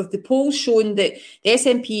 because of the polls showing that the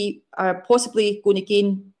SNP are possibly going to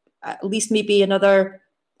gain at least maybe another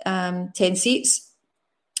 10 seats,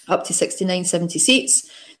 up to 69, 70 seats.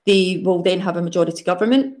 They will then have a majority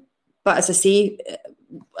government. But as I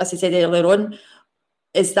said earlier on,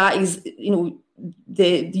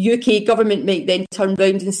 the UK government might then turn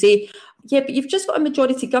around and say, yeah, but you've just got a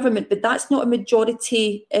majority government, but that's not a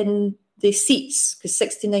majority in the seats, because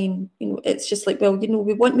 69, it's just like, well,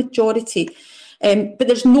 we want majority. But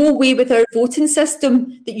there's no way with our voting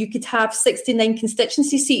system that you could have 69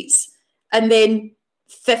 constituency seats and then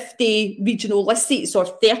 50 regional list seats or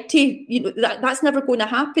 30. That's never going to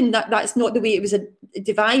happen. That's not the way it was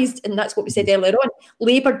devised, and that's what we said earlier on.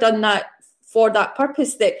 Labour done that for that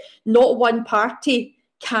purpose, that not one party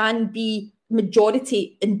can be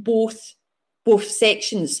majority in both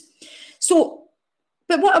sections. So,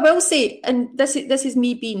 but what I will say, and this is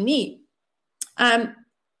me being me,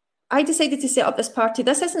 I decided to set up this party.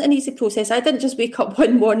 This isn't an easy process. I didn't just wake up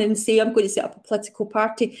one morning and say, I'm going to set up a political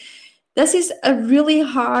party. This is a really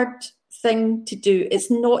hard thing to do.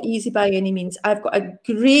 It's not easy by any means. I've got a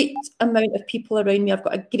great amount of people around me. I've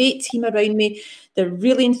got a great team around me. They're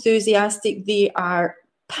really enthusiastic. They are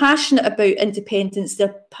passionate about independence.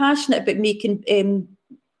 They're passionate about making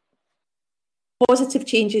positive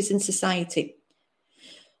changes in society.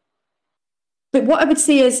 But what I would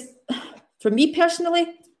say is, for me personally,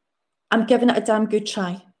 I'm giving it a damn good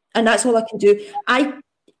try. And that's all I can do.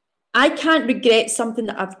 I can't regret something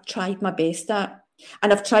that I've tried my best at.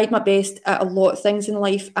 And I've tried my best at a lot of things in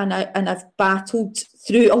life, and I've battled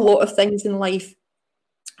through a lot of things in life.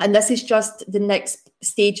 And this is just the next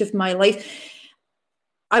stage of my life.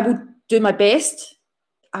 I will do my best.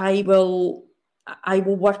 I will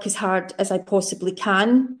work as hard as I possibly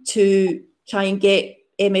can to try and get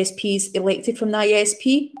MSPs elected from the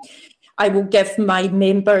ISP. I will give my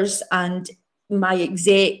members and my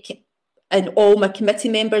exec and all my committee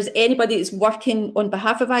members, anybody that's working on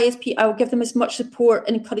behalf of ISP, I will give them as much support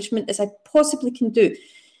and encouragement as I possibly can do.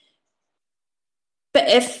 But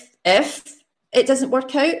if it doesn't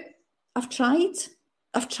work out, I've tried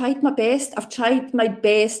my best. I've tried my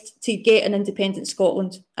best to get an independent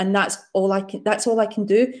Scotland, and that's all I can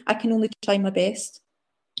do. I can only try my best.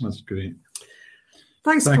 That's great.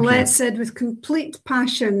 Thanks, Colette said with complete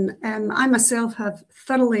passion. I myself have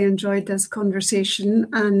thoroughly enjoyed this conversation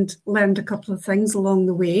and learned a couple of things along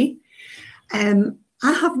the way. I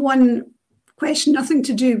have one question, nothing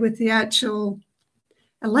to do with the actual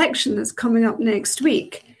election that's coming up next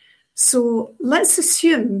week. So let's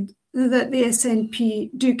assume that the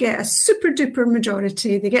SNP do get a super duper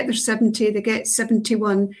majority. They get their 70, they get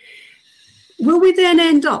 71. Will we then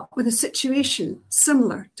end up with a situation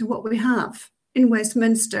similar to what we have in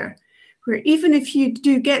Westminster, where even if you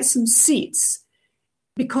do get some seats,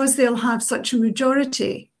 because they'll have such a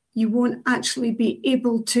majority, you won't actually be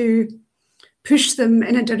able to push them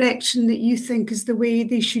in a direction that you think is the way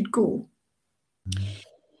they should go?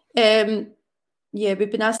 Yeah,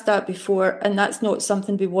 we've been asked that before, and that's not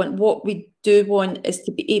something we want. What we do want is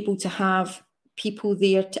to be able to have people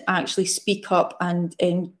there to actually speak up and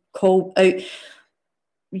call out.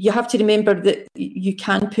 You have to remember that you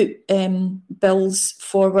can put bills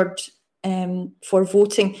forward for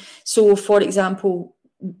voting. So, for example,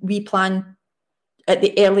 we plan at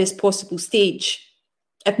the earliest possible stage.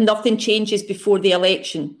 If nothing changes before the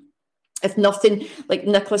election, if nothing, like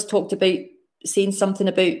Nicholas talked about, saying something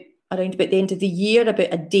about around about the end of the year,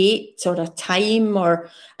 about a date or a time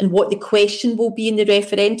and what the question will be in the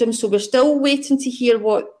referendum. So we're still waiting to hear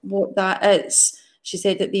what that is, she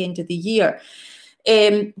said, at the end of the year.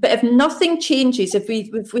 But if nothing changes, if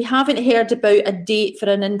we haven't heard about a date for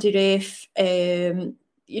an IndyRef,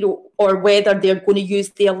 or whether they're going to use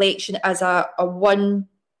the election as a one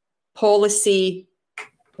policy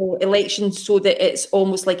election, so that it's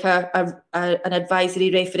almost like an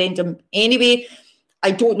advisory referendum anyway,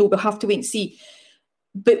 I don't know. We'll have to wait and see.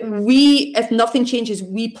 But if nothing changes,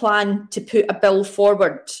 we plan to put a bill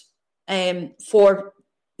forward for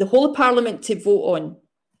the whole of Parliament to vote on.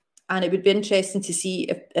 And it would be interesting to see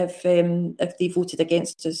if they voted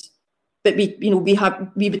against us. But we would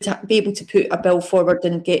be able to put a bill forward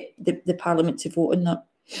and get the Parliament to vote on that.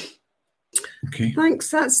 Okay. Thanks.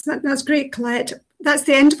 That's great, Colette. That's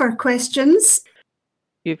the end of our questions.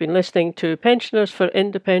 You've been listening to Pensioners for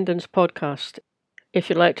Independence podcast. If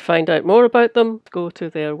you'd like to find out more about them, go to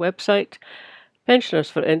their website,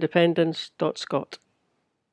 pensionersforindependence.scot.